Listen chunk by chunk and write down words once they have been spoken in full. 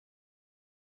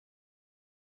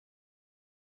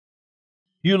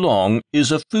Eulong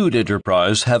is a food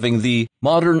enterprise having the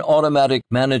modern automatic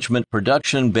management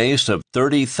production base of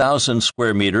 30,000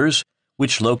 square meters,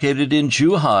 which located in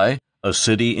Zhuhai, a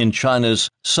city in China's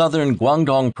southern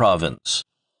Guangdong province.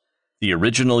 The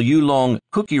original Eulong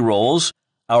cookie rolls,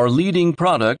 our leading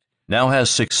product, now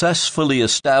has successfully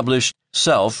established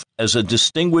itself as a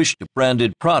distinguished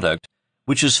branded product,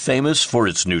 which is famous for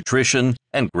its nutrition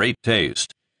and great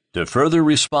taste. To further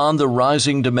respond to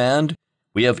rising demand,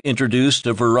 we have introduced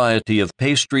a variety of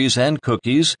pastries and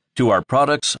cookies to our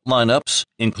products lineups,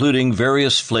 including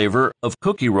various flavor of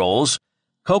cookie rolls,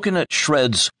 coconut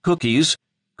shreds cookies,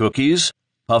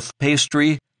 puff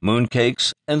pastry,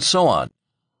 mooncakes, and so on.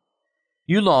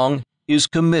 Eulong is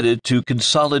committed to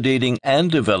consolidating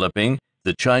and developing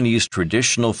the Chinese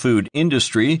traditional food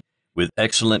industry with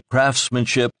excellent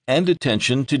craftsmanship and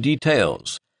attention to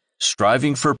details,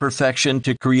 striving for perfection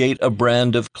to create a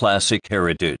brand of classic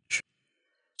heritage.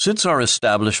 Since our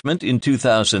establishment in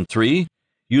 2003,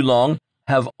 Eulong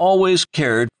have always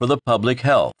cared for the public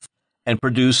health and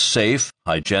produced safe,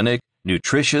 hygienic,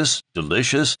 nutritious,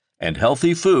 delicious, and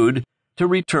healthy food to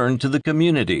return to the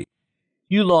community.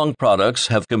 Eulong products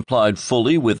have complied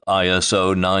fully with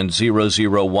ISO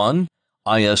 9001,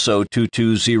 ISO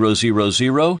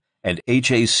 22000, and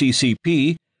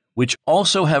HACCP, which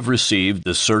also have received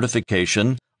the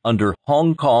certification under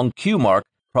Hong Kong QMark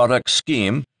product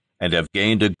scheme and have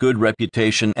gained a good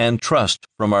reputation and trust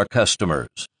from our customers.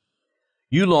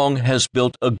 Eulong has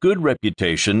built a good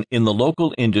reputation in the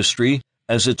local industry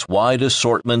as its wide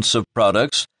assortments of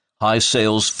products, high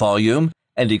sales volume,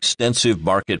 and extensive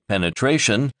market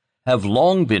penetration have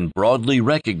long been broadly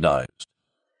recognized.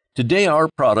 Today our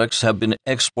products have been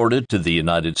exported to the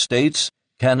United States,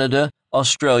 Canada,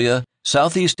 Australia,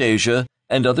 Southeast Asia,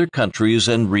 and other countries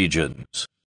and regions.